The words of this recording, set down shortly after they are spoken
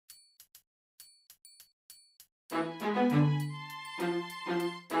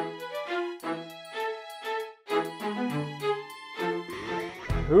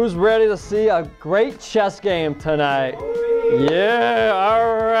who's ready to see a great chess game tonight? Yeah,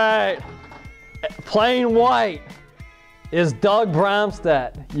 all right. Playing white is Doug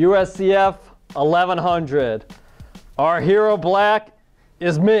Bramstedt, USCF 1100. Our hero black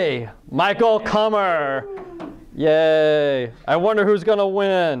is me, Michael Kummer. Yay. I wonder who's gonna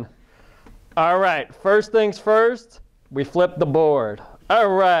win. All right, first things first, we flip the board. All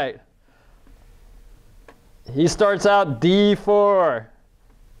right. He starts out D4,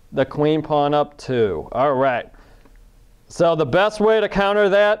 the queen pawn up 2. All right. So the best way to counter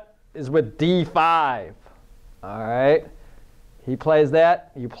that is with D5. All right. He plays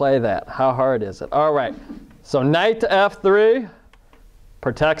that, you play that. How hard is it? All right. So knight to F3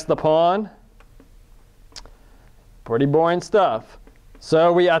 protects the pawn. Pretty boring stuff.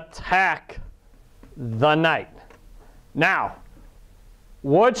 So we attack the knight. Now,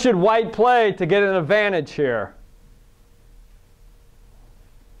 what should white play to get an advantage here?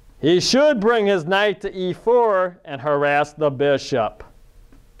 He should bring his knight to E4 and harass the bishop.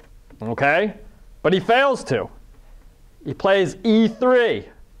 Okay? But he fails to. He plays E3.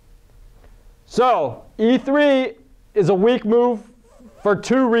 So, E3 is a weak move for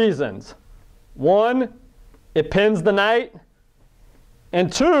 2 reasons. 1, it pins the knight.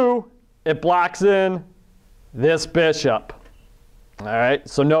 And 2, it blocks in this bishop. All right,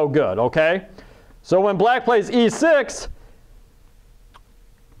 so no good, okay? So when black plays E6,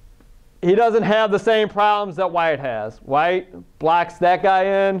 he doesn't have the same problems that white has. White blocks that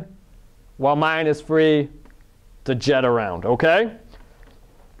guy in, while mine is free to jet around, okay?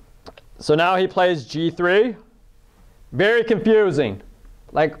 So now he plays G3. Very confusing.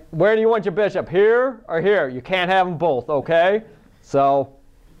 Like, where do you want your bishop, here or here? You can't have them both, okay? So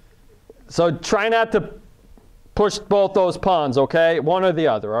try not to push both those pawns, okay? One or the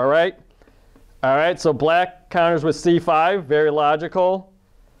other, all right? All right, so black counters with C5, very logical.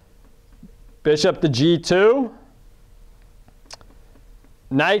 Bishop to G2.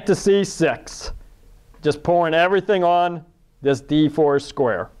 Knight to C6. Just pouring everything on this D4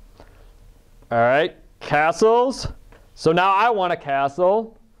 square. All right, castles. So now I want a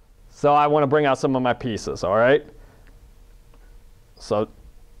castle. So I want to bring out some of my pieces, all right? So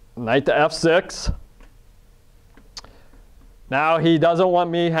knight to F6. Now he doesn't want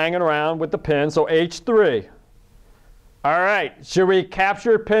me hanging around with the pin, so H3. All right, should we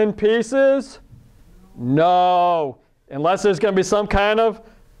capture pin pieces? No. Unless there's going to be some kind of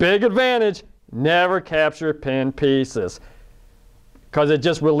big advantage, never capture pin pieces, because it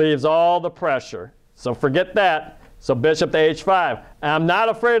just relieves all the pressure. So forget that. So bishop to H5. And I'm not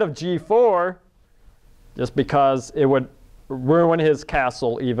afraid of G4, just because it would ruin his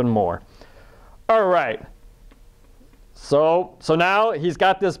castle even more. All right. So now he's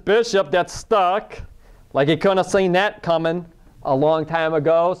got this bishop that's stuck. Like he couldn't have seen that coming a long time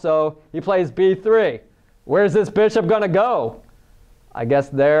ago. So he plays B3. Where's this bishop going to go? I guess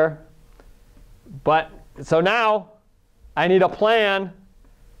there. But so now I need a plan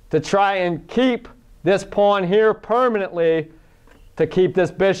to try and keep this pawn here permanently, to keep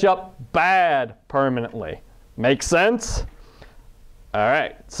this bishop bad permanently. Make sense? All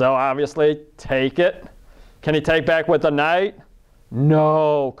right. So obviously take it. Can he take back with a knight?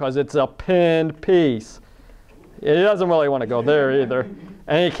 No, because it's a pinned piece. He doesn't really want to go there either.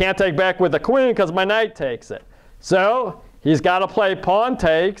 And he can't take back with the queen because my knight takes it. So he's got to play pawn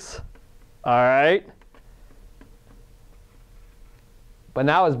takes. All right. But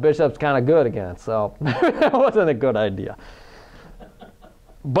now his bishop's kind of good again, so that wasn't a good idea.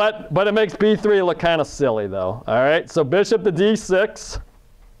 But it makes B3 look kind of silly, though. All right, so bishop to D6.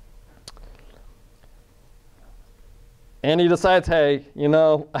 And he decides, hey, you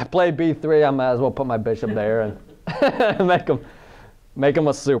know, I played B3, I might as well put my bishop there and make him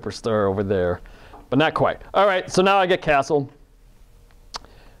a superstar over there. But not quite. All right, so now I get castle.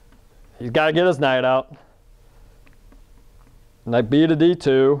 He's got to get his knight out. Knight B to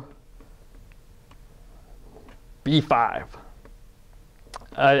D2. B5.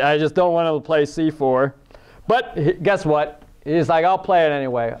 I just don't want to play C4. But guess what? He's like, I'll play it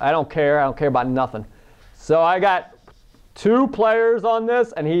anyway. I don't care. I don't care about nothing. So I got 2 players on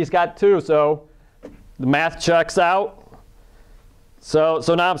this, and he's got 2. So the math checks out. So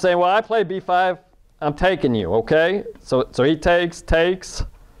now I'm saying, well, I play B5. I'm taking you, okay? So he takes.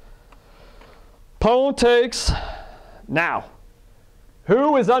 Pawn takes. Now,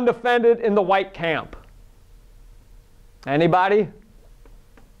 who is undefended in the white camp? Anybody?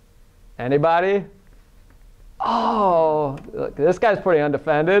 Anybody? Oh, look, this guy's pretty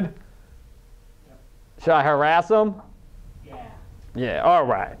undefended. Should I harass him? Yeah. Yeah, all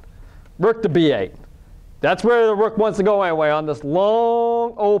right. Rook to B8. That's where the rook wants to go anyway, on this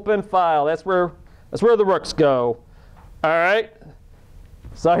long open file. That's where the rooks go. All right?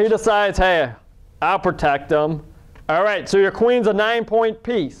 So he decides, hey, I'll protect him. All right, so your queen's a 9-point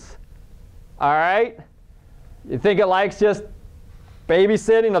piece. All right? You think it likes just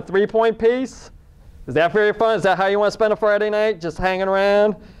babysitting a 3-point piece? Is that very fun? Is that how you want to spend a Friday night? Just hanging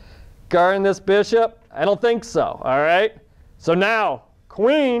around, guarding this bishop? I don't think so, all right? So now,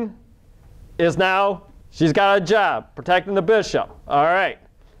 queen is now, she's got a job, protecting the bishop. All right,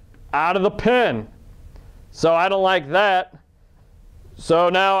 out of the pin. So I don't like that. So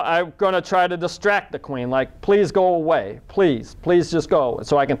now I'm going to try to distract the queen, like, please go away. Please, please just go,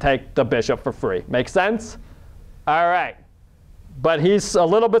 so I can take the bishop for free. Make sense? All right. But he's a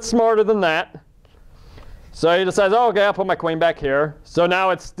little bit smarter than that. So he decides, oh, okay, I'll put my queen back here. So now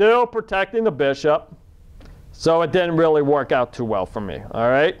it's still protecting the bishop. So it didn't really work out too well for me, all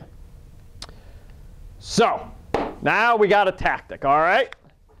right? So now we got a tactic, all right?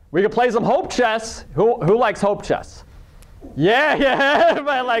 We can play some hope chess. Who likes hope chess? Yeah,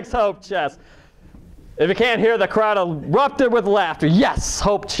 everybody likes hope chess. If you can't hear, the crowd erupted with laughter. Yes,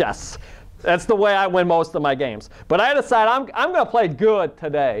 hope chess. That's the way I win most of my games. But I decided I'm going to play good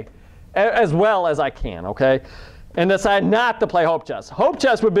today, as well as I can, okay? And decide not to play hope chess. Hope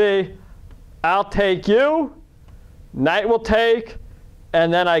chess would be, I'll take you, knight will take,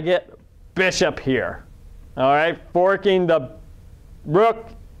 and then I get bishop here. All right, forking the rook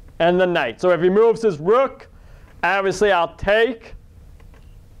and the knight. So if he moves his rook, obviously I'll take.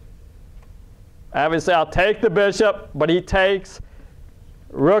 Obviously I'll take the bishop, but he takes,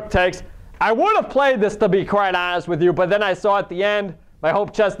 rook takes. I would have played this, to be quite honest with you, but then I saw at the end, my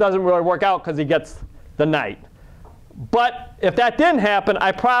hope chess doesn't really work out because he gets the knight. But if that didn't happen,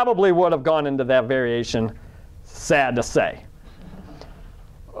 I probably would have gone into that variation, sad to say.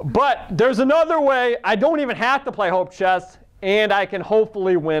 But there's another way. I don't even have to play hope chess, and I can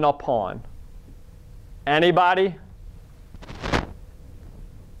hopefully win a pawn. Anybody?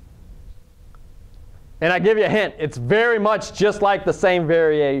 And I give you a hint. It's very much just like the same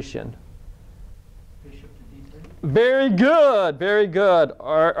variation. Bishop to d3. Very good, very good.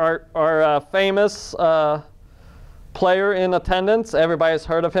 Our famous player in attendance, everybody's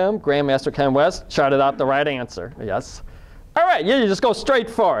heard of him, Grandmaster Ken West, shouted out the right answer. Yes. All right, yeah, you just go straight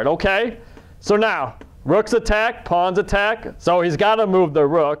for it, okay? So now, rook's attack, pawn's attack. So he's got to move the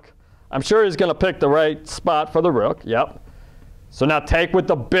rook. I'm sure he's going to pick the right spot for the rook. Yep. So now take with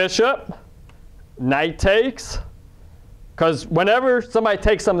the bishop. Knight takes. Because whenever somebody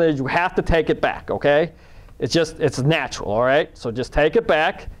takes something, you have to take it back, okay? It's natural, all right? So just take it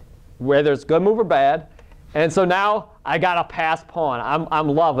back, whether it's good move or bad. And so now I got a pass pawn. I'm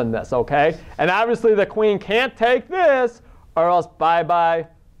loving this, okay? And obviously the queen can't take this, or else bye-bye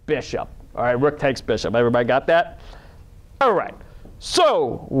bishop. All right, rook takes bishop. Everybody got that? All right.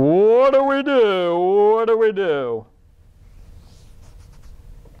 So what do we do? What do we do?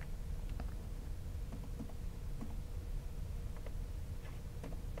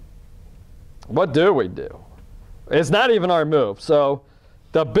 What do we do? It's not even our move. So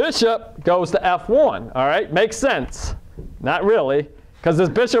the bishop goes to f1. All right, makes sense. Not really, because this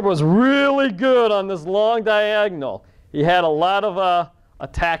bishop was really good on this long diagonal. He had a lot of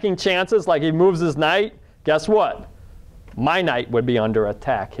attacking chances, like he moves his knight. Guess what? My knight would be under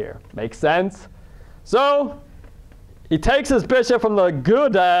attack here. Makes sense? So he takes his bishop from the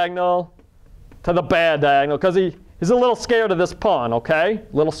good diagonal to the bad diagonal, because he's a little scared of this pawn, okay?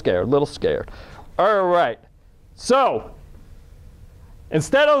 Little scared, little scared. All right. So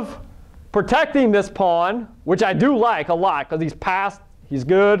instead of protecting this pawn, which I do like a lot because he's passed, he's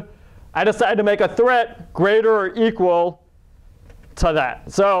good, I decided to make a threat greater or equal to that.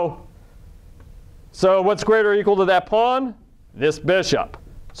 So what's greater or equal to that pawn? This bishop.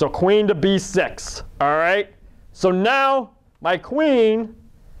 So queen to b6. All right? So now my queen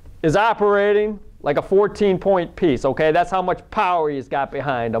is operating like a 14-point piece. Okay? That's how much power he's got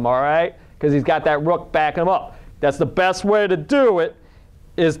behind him. All right? Because he's got that rook backing him up. That's the best way to do it,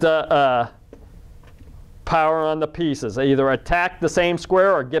 is to power on the pieces. Either attack the same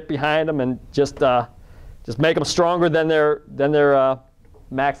square or get behind them and just make them stronger than their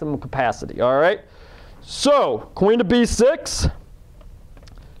maximum capacity. All right. So queen to b6.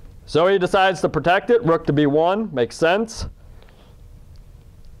 So he decides to protect it. Rook to b1 makes sense.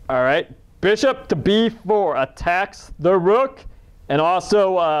 All right. Bishop to b4 attacks the rook and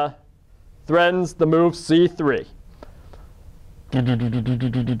also threatens the move c3.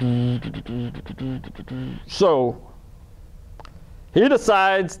 So he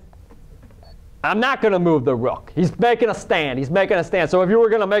decides, I'm not going to move the rook. He's making a stand. He's making a stand. So if you were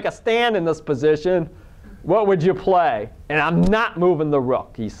going to make a stand in this position, what would you play? And I'm not moving the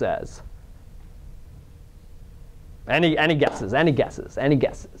rook, he says. Any guesses? Any guesses? Any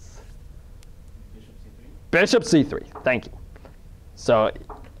guesses? Bishop C3. Bishop C3. Thank you. So,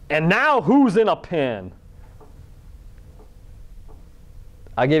 and now who's in a pin?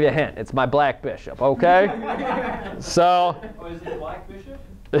 I'll give you a hint. It's my black bishop, okay? So, Oh, is it black bishop?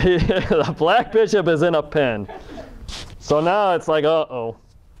 the black bishop is in a pin. So now it's like, uh-oh.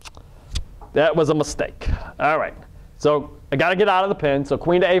 That was a mistake. All right. So I got to get out of the pin. So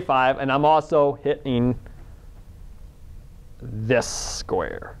queen to a5, and I'm also hitting this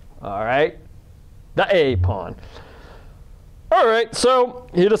square. All right? The A pawn. All right. So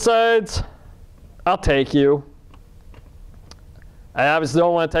he decides, I'll take you. I obviously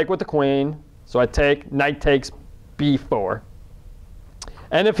don't want to take with the queen. So I take, knight takes b4.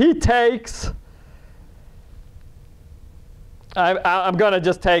 And if he takes, I'm going to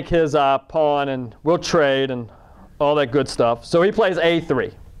just take his pawn and we'll trade and all that good stuff. So he plays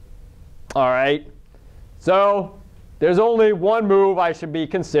a3. All right. So there's only one move I should be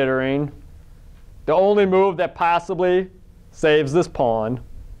considering. The only move that possibly saves this pawn.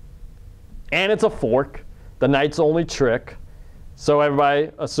 And it's a fork. The knight's only trick. So everybody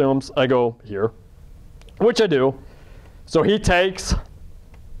assumes I go here, which I do. So he takes.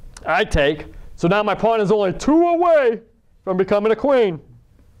 I take. So now my pawn is only 2 away from becoming a queen.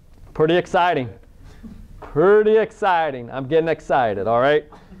 Pretty exciting. Pretty exciting. I'm getting excited, all right?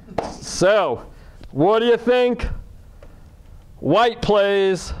 So what do you think White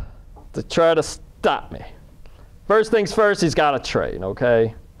plays to try to stop me? First things first, he's got to trade,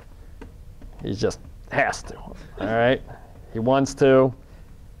 okay? He just has to, all right? He wants to. All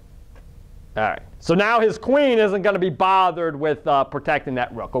right. So now his queen isn't going to be bothered with protecting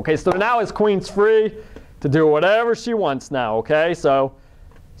that rook. Okay, so now his queen's free to do whatever she wants now. Okay, so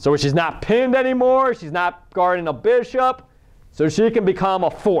she's not pinned anymore. She's not guarding a bishop. So she can become a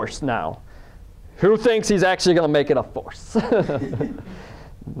force now. Who thinks he's actually going to make it a force?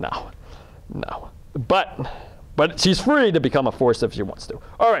 No. But she's free to become a force if she wants to.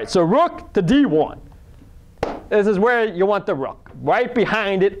 All right, so rook to d1. This is where you want the rook, right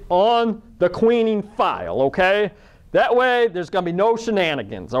behind it on the queening file, okay? That way, there's going to be no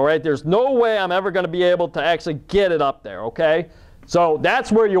shenanigans, all right? There's no way I'm ever going to be able to actually get it up there, okay? So that's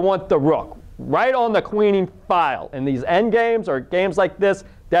where you want the rook, right on the queening file. In these endgames or games like this,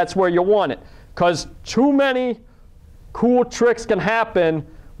 that's where you want it. Because too many cool tricks can happen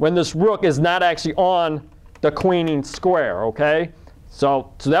when this rook is not actually on the queening square, okay?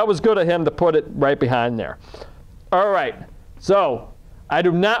 So that was good of him to put it right behind there. All right, so I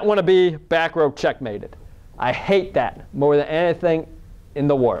do not want to be back row checkmated. I hate that more than anything in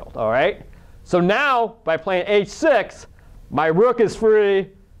the world, all right? So now, by playing h6, my rook is free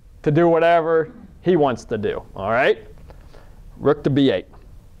to do whatever he wants to do, all right? Rook to b8.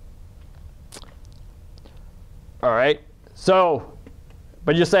 All right, so,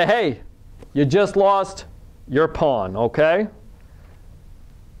 but you say, hey, you just lost your pawn, okay?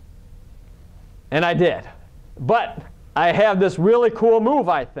 And I did. But I have this really cool move,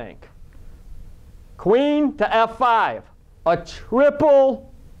 I think. Queen to f5, a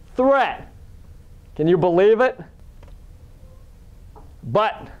triple threat. Can you believe it?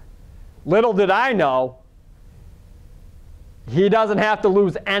 But little did I know, he doesn't have to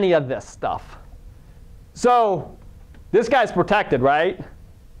lose any of this stuff. So this guy's protected, right?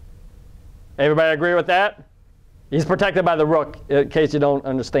 Everybody agree with that? He's protected by the rook, in case you don't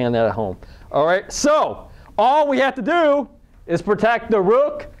understand that at home. All right, so all we have to do is protect the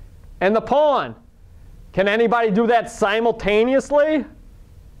rook and the pawn. Can anybody do that simultaneously?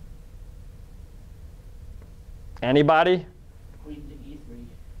 Anybody? Queen to e3.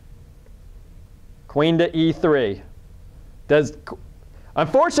 Queen to e3.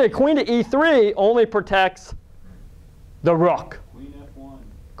 Unfortunately, queen to e3 only protects the rook. Queen f1.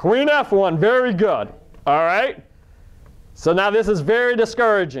 Queen f1, very good. All right. So now this is very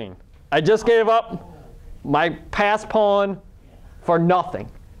discouraging. I just gave up my pass pawn for nothing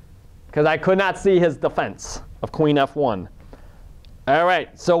because I could not see his defense of queen f1. All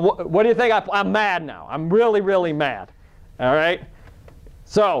right, so what do you think? I'm mad now. I'm really, really mad. All right?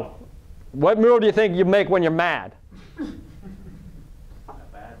 So what move do you think you make when you're mad? A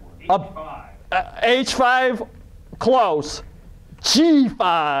bad one. H5, close.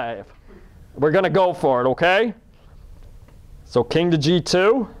 G5. We're going to go for it, okay? So king to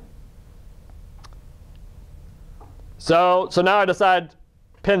g2. So now I decide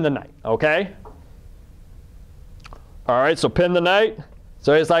pin the knight, okay? All right, so pin the knight.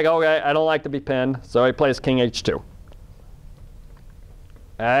 So he's like, okay, I don't like to be pinned. So he plays king h2.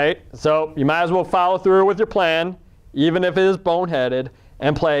 All right, so you might as well follow through with your plan, even if it is boneheaded,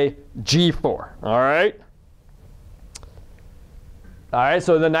 and play G4. All right? All right,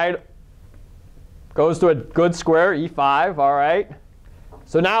 so the knight goes to a good square, E5. All right?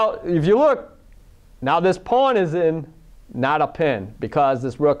 So now, if you look, now this pawn is in not a pin because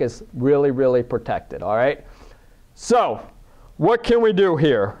this rook is really, really protected. All right? So what can we do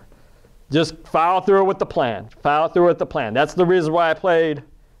here? Just follow through with the plan. Follow through with the plan. That's the reason why I played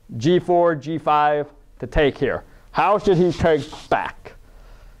G4, G5 to take here. How should he take back?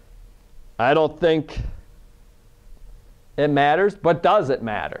 I don't think it matters, but does it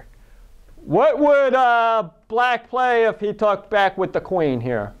matter? What would black play if he took back with the queen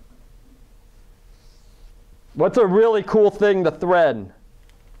here? What's a really cool thing to threaten?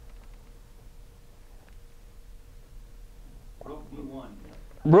 Rook B1.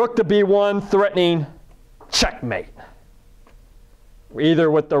 Rook to B1, threatening checkmate.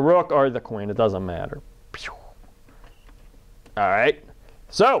 Either with the rook or the queen, it doesn't matter. All right,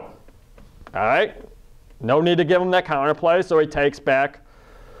 so, all right, no need to give him that counterplay, so he takes back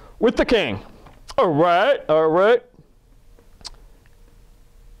with the king. All right, all right.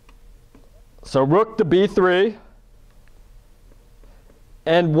 So rook to B3.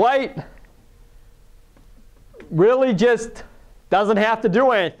 And white really just doesn't have to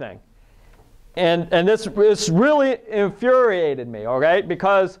do anything. And this really infuriated me, all right?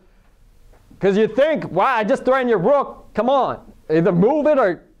 Because you think, wow, I just threatened your rook. Come on, either move it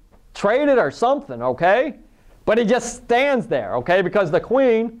or trade it or something, okay? But he just stands there, okay? Because the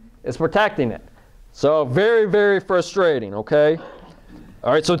queen is protecting it. So very, very frustrating, okay?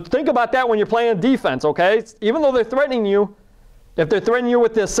 All right, so think about that when you're playing defense, okay? Even though they're threatening you, if they're threatening you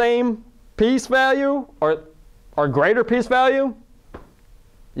with the same piece value or greater piece value,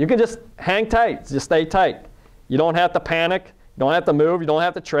 you can just hang tight, just stay tight. You don't have to panic, you don't have to move, you don't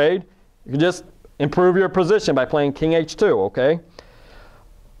have to trade. You can just improve your position by playing king h2, okay?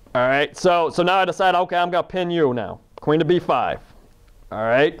 All right, so now I decide, okay, I'm going to pin you now. Queen to b5. All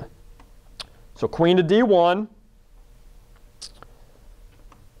right, so queen to d1.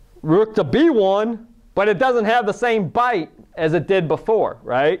 Rook to b1, but it doesn't have the same bite as it did before,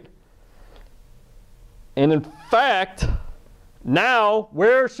 right? And in fact, now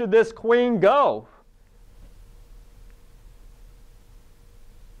where should this queen go?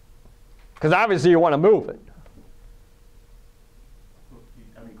 Because obviously you want to move it.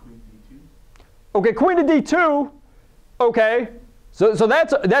 I mean, queen to D2. Okay, queen to D2. Okay, so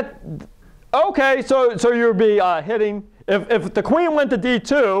that's that. Okay, so you'd be hitting. If the queen went to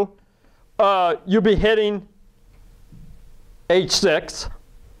D2, you'd be hitting H6.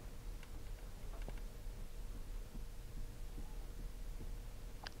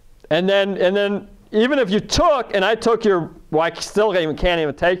 And then even if you took, and I took your, well, I still can't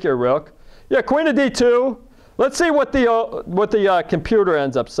even take your rook. Yeah, queen to D2. Let's see what the computer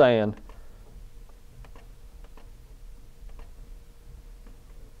ends up saying.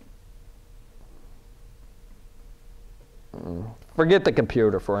 Forget the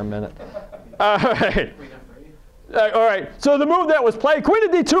computer for a minute. All right. All right. So the move that was played,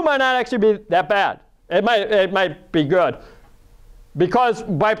 queen to D2 might not actually be that bad. It might be good. Because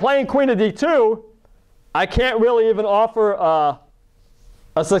by playing queen to D2, I can't really even offer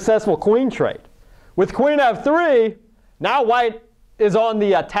a successful queen trade. With queen f3, now white is on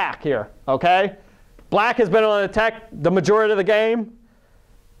the attack here, okay? Black has been on attack the majority of the game.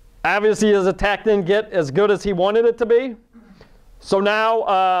 Obviously, his attack didn't get as good as he wanted it to be. So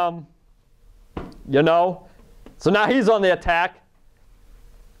now, so now he's on the attack.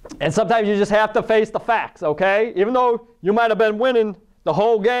 And sometimes you just have to face the facts, okay? Even though you might have been winning the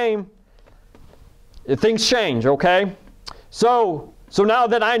whole game, things change, okay? So now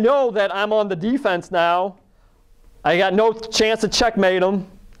that I know that I'm on the defense now, I got no chance to checkmate him.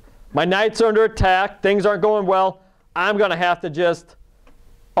 My knights are under attack. Things aren't going well. I'm going to have to just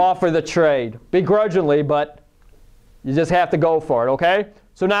offer the trade. Begrudgingly, but you just have to go for it, okay?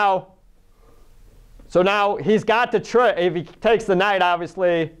 So now he's got to trade. If he takes the knight,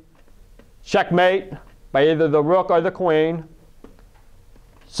 obviously, checkmate by either the rook or the queen.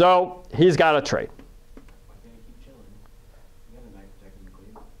 So he's got to trade. Why can't he keep chilling? You got a knight protecting the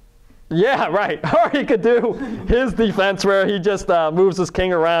queen. Yeah, right. Or he could do his defense where he just moves his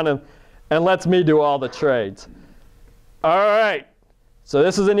king around and lets me do all the trades. All right. So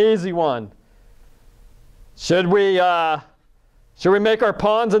this is an easy one. Should we make our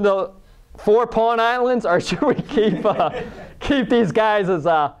pawns into 4 pawn islands, or should we keep these guys as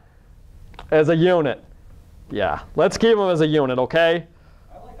a unit? Yeah, let's keep them as a unit, okay?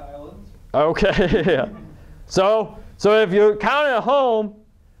 I like islands. Okay. So if you count at home,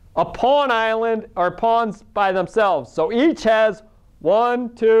 a pawn island or pawns by themselves. So each has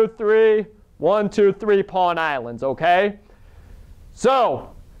 1, 2, 3, 1, 2, 3 pawn islands, okay?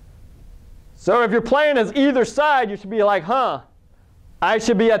 So if you're playing as either side, you should be like, I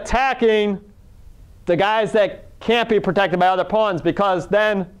should be attacking the guys that can't be protected by other pawns, because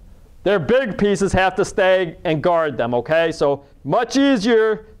then their big pieces have to stay and guard them, okay? So much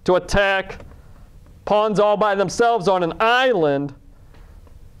easier to attack pawns all by themselves on an island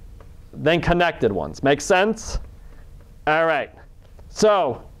than connected ones. Make sense? All right.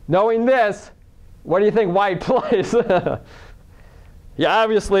 So knowing this, what do you think white plays? He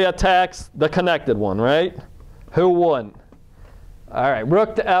obviously attacks the connected one, right? Who wouldn't? All right,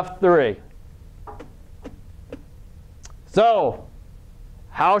 rook to f3. So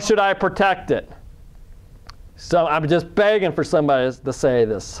how should I protect it? So I'm just begging for somebody to say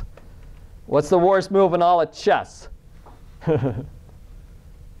this. What's the worst move in all of chess? H5.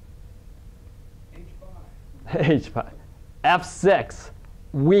 H5. F6.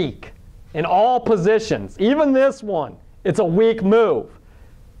 Weak. In all positions. Even this one. It's a weak move.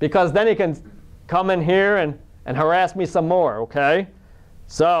 Because then he can come in here and harass me some more, okay?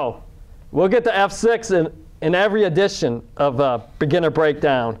 So we'll get to F6 in every edition of Beginner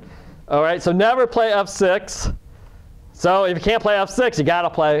Breakdown. All right, so never play F6. So if you can't play F6, you got to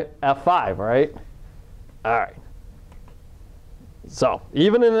play F5, right? All right. So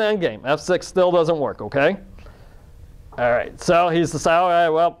even in an endgame, F6 still doesn't work, okay? All right, so he's decided, all right,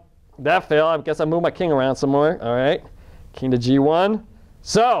 well, that failed. I guess I move my king around some more. All right, king to G1.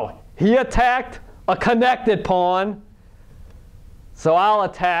 So he attacked a connected pawn. So I'll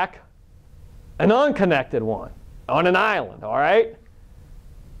attack an unconnected one on an island, all right?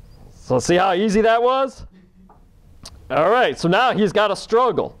 So see how easy that was? All right, so now he's got to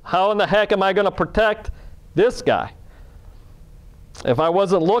struggle. How in the heck am I going to protect this guy? If I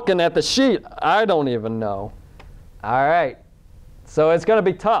wasn't looking at the sheet, I don't even know. All right, so it's going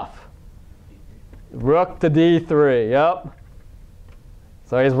to be tough. Rook to D3, yep.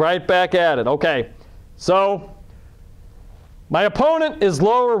 So he's right back at it. Okay, so my opponent is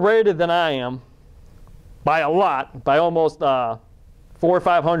lower rated than I am by a lot, by almost 400 or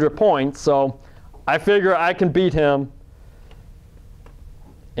 500 points. So I figure I can beat him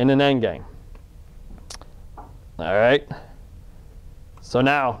in an endgame. All right. So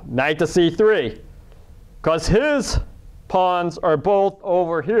now, knight to C3. Because his pawns are both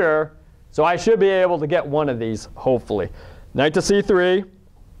over here, so I should be able to get one of these, hopefully. Knight to C3.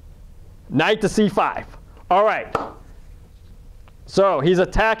 Knight to C5. All right. So he's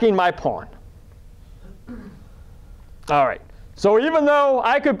attacking my pawn. All right. So even though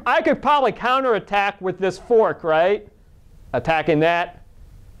I could probably counterattack with this fork, right? Attacking that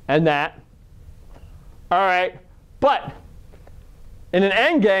and that. All right. But in an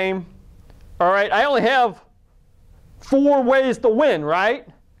endgame, all right, I only have 4 ways to win, right?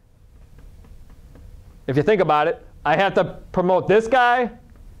 If you think about it, I have to promote this guy,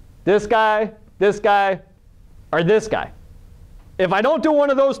 this guy, this guy, or this guy. If I don't do one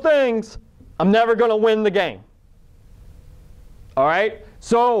of those things, I'm never going to win the game. All right?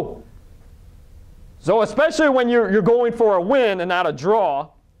 So especially when you're going for a win and not a draw,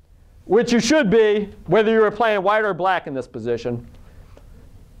 which you should be, whether you were playing white or black in this position,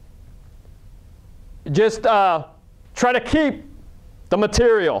 just try to keep the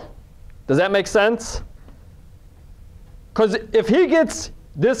material. Does that make sense? Because if he gets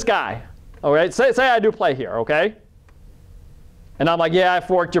this guy, all right, say I do play here, okay? And I'm like, yeah, I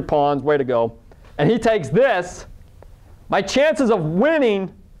forked your pawns, way to go. And he takes this, my chances of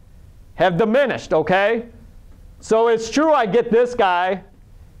winning have diminished, okay? So it's true I get this guy,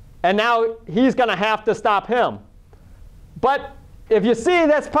 and now he's going to have to stop him. But if you see,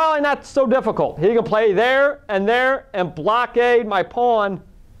 that's probably not so difficult. He can play there and blockade my pawn,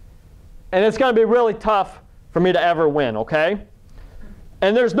 and it's going to be really tough for me to ever win, okay?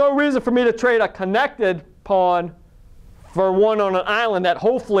 And there's no reason for me to trade a connected pawn for one on an island that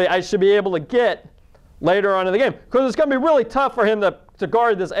hopefully I should be able to get later on in the game, because it's going to be really tough for him to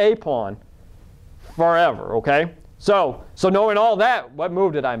guard this A pawn forever, okay? So knowing all that, what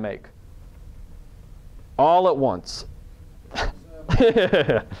move did I make? All at once. All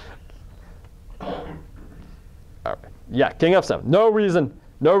right. Yeah, king f7. No reason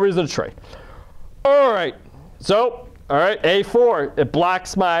to trade. All right. So, all right, a4. It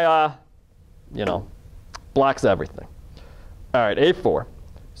blocks my, blocks everything. All right, a4.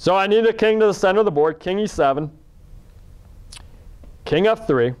 So I need a king to the center of the board. King e7. King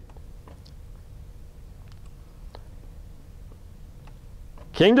f3.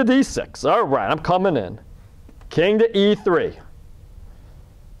 King to d6. All right, I'm coming in. King to e3.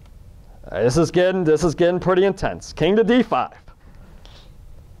 This is getting pretty intense. King to d5.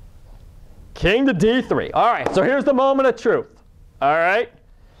 King to d3. All right, so here's the moment of truth. All right?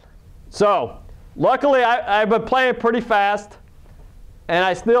 So, luckily, I've been playing pretty fast, and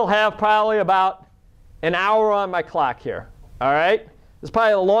I still have probably about an hour on my clock here. All right? This is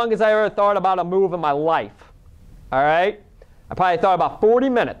probably the longest I ever thought about a move in my life. All right? I probably thought about 40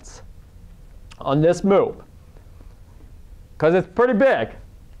 minutes on this move, because it's pretty big.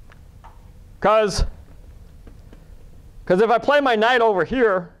 Because if I play my knight over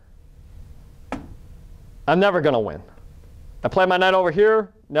here, I'm never going to win. I play my knight over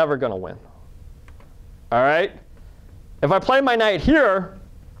here, never going to win. All right? If I play my knight here,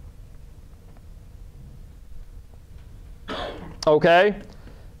 okay,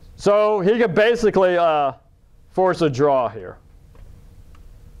 so he could basically force a draw here.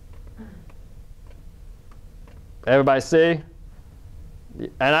 Everybody see?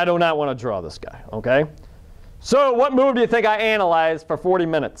 And I do not want to draw this guy, okay? So what move do you think I analyzed for 40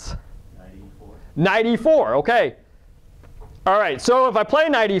 minutes? Knight e4, okay. All right, so if I play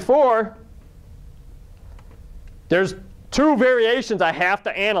knight e4, there's two variations I have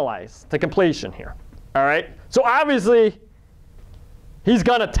to analyze to completion here. All right, so obviously he's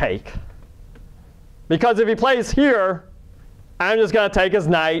going to take. Because if he plays here, I'm just going to take his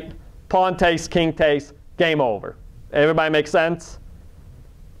knight, pawn takes, king takes, game over. Everybody make sense?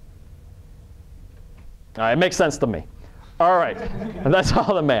 All right, it makes sense to me. All right, and that's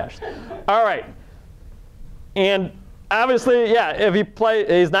all that matters. All right, and obviously, yeah, if he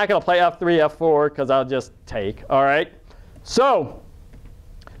he's not going to play f3, f4, because I'll just take. All right, so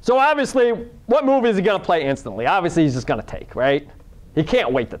obviously, what move is he going to play instantly? Obviously, he's just going to take, right? He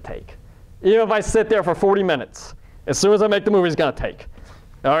can't wait to take. Even if I sit there for 40 minutes, as soon as I make the move, he's going to take.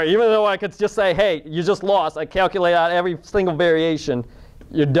 All right, even though I could just say, hey, you just lost. I calculate out every single variation.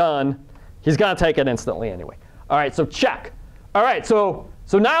 You're done. He's going to take it instantly anyway. All right, so check. All right, so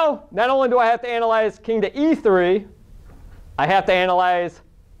now not only do I have to analyze king to e3, I have to analyze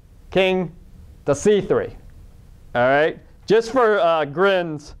king to c3. All right, just for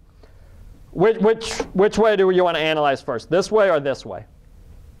grins, which way do you want to analyze first? This way or this way?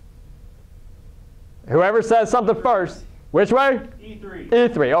 Whoever says something first. Which way? E3.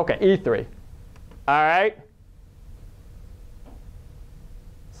 E3, okay, E3. All right.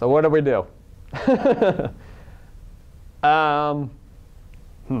 So what do we do?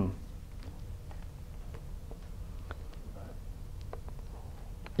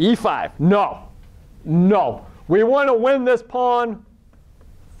 E5, no. No. We want to win this pawn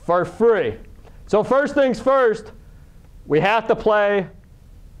for free. So first things first, we have to play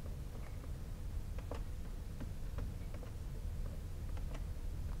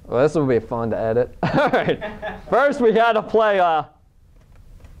well, this will be fun to edit. All right. First, we got to play,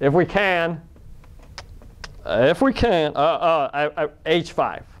 if we can,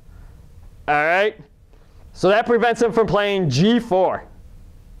 h5. All right. So that prevents him from playing g4.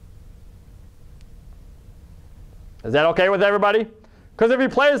 Is that OK with everybody? Because if he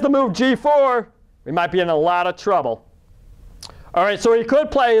plays the move g4, we might be in a lot of trouble. All right. So he could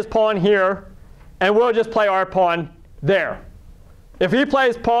play his pawn here, and we'll just play our pawn there. If he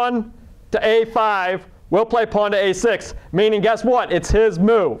plays pawn to a5, we'll play pawn to a6, meaning guess what? It's his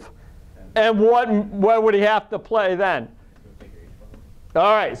move. And what would he have to play then?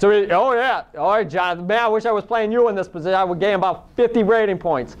 All right, so oh yeah, all right, Jonathan. Man, I wish I was playing you in this position. I would gain about 50 rating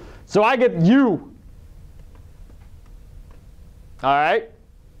points. So I get you. All right.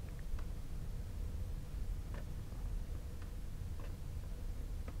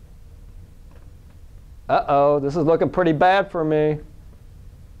 Uh-oh, this is looking pretty bad for me.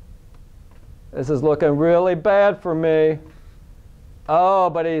 This is looking really bad for me. Oh,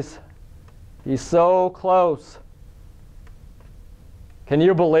 but he's so close. Can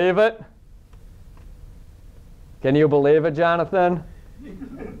you believe it? Can you believe it, Jonathan?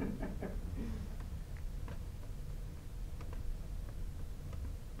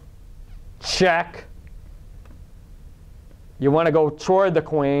 Check. You want to go toward the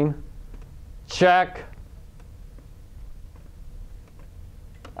queen. Check.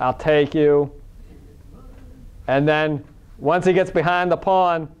 I'll take you. And then once he gets behind the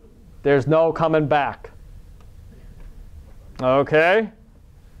pawn, there's no coming back. OK?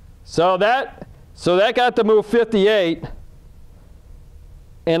 So that got to move 58.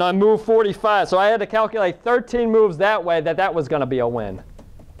 And on move 45, so I had to calculate 13 moves that way that was going to be a win.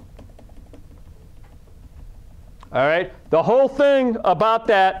 All right? The whole thing about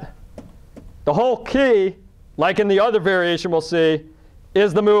that, the whole key, like in the other variation we'll see,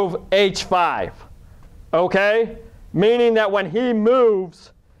 is the move h5. OK? Meaning that when he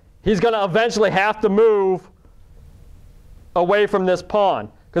moves, he's going to eventually have to move away from this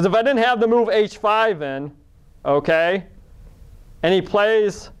pawn. Because if I didn't have the move h5 in, okay, and he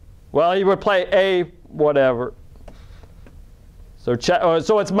plays, well, he would play a whatever. So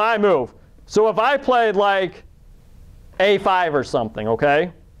so it's my move. So if I played like a5 or something,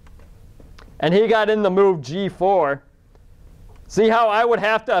 okay, and he got in the move g4, see how I would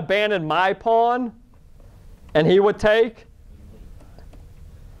have to abandon my pawn and he would take?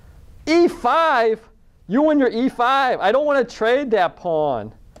 e5? You and your e5. I don't want to trade that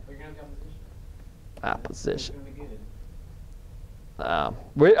pawn. You're going to Opposition. opposition.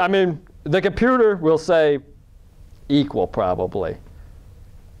 I mean, the computer will say equal probably.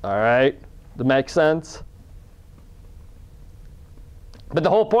 All right? That makes sense? But the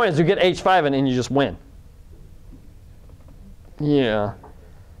whole point is you get h5 and you just win. Yeah.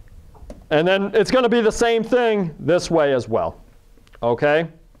 And then it's going to be the same thing this way as well. Okay?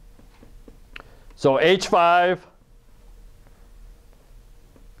 So h5.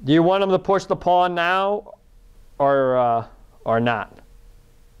 Do you want him to push the pawn now or not?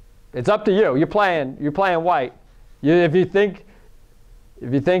 It's up to you. You're playing white. If you think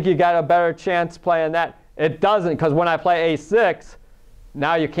you got a better chance playing that, it doesn't, because when I play a6,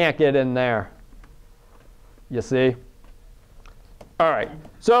 now you can't get in there. You see? All right.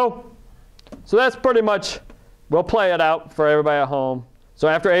 So that's pretty much, we'll play it out for everybody at home. So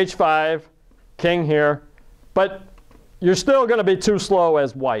after h5, king here, but you're still going to be too slow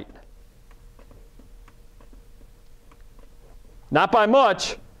as white. Not by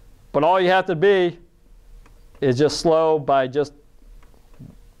much, but all you have to be is just slow by just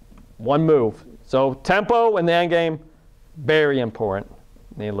one move. So tempo in the endgame, very important,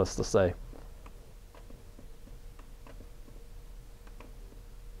 needless to say.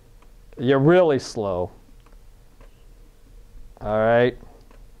 You're really slow. All right.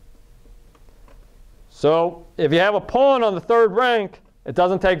 So if you have a pawn on the third rank, it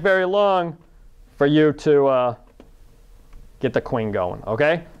doesn't take very long for you to get the queen going,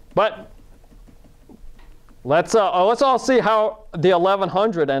 okay? But let's all see how the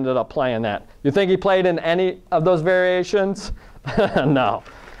 1100 ended up playing that. You think he played in any of those variations? No.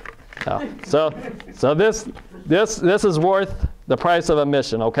 No. So this is worth the price of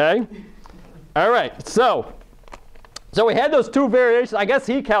admission, okay? All right. So we had those two variations. I guess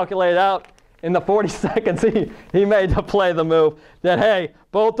he calculated out in the 40 seconds he made to play the move that, hey,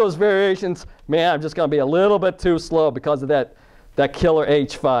 both those variations, man, I'm just going to be a little bit too slow because of that killer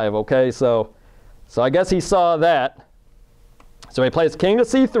h5, okay? So I guess he saw that. So he plays king to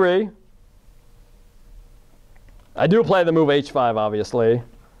c3. I do play the move h5, obviously.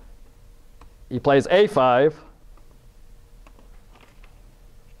 He plays a5.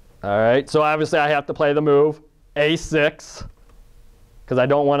 All right, so obviously I have to play the move a6 because I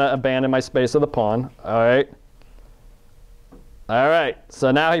don't want to abandon my space of the pawn. All right. All right,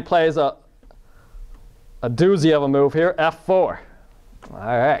 so now he plays a doozy of a move here, f4. All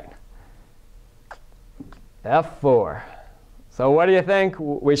right. f4. So what do you think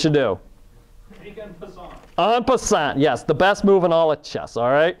we should do? Take en passant. En passant, yes, the best move in all of chess, all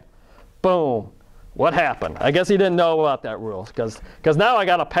right? Boom. What happened? I guess he didn't know about that rule because now I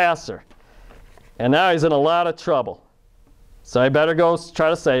got a passer. And now he's in a lot of trouble. So I better go try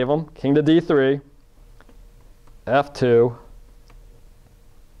to save him. King to d3. f2.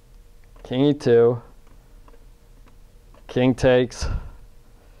 King e2. King takes.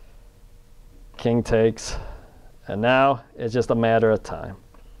 King takes. And now it's just a matter of time.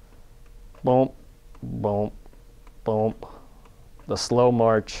 Boom, boom, boom. The slow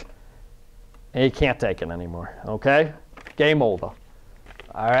march. And you can't take it anymore, okay? Game over.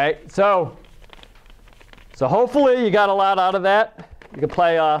 All right, so hopefully you got a lot out of that. You can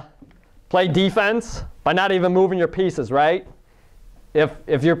play defense by not even moving your pieces, right?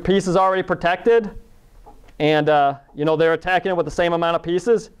 If your piece is already protected and they're attacking it with the same amount of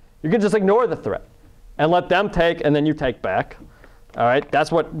pieces, you can just ignore the threat and let them take, and then you take back. All right,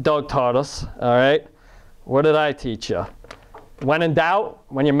 that's what Doug taught us. All right, what did I teach you? When in doubt,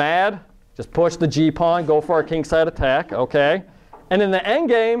 when you're mad, just push the g-pawn, go for a kingside attack, okay? And in the end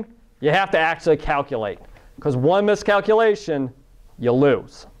game, you have to actually calculate, because one miscalculation, you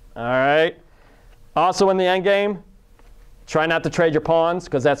lose, all right? Also in the end game, try not to trade your pawns,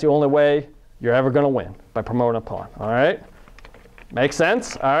 because that's the only way you're ever going to win, by promoting a pawn, all right? Make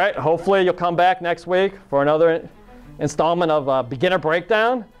sense? All right, hopefully you'll come back next week for another installment of Beginner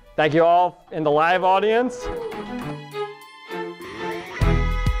Breakdown. Thank you all in the live audience.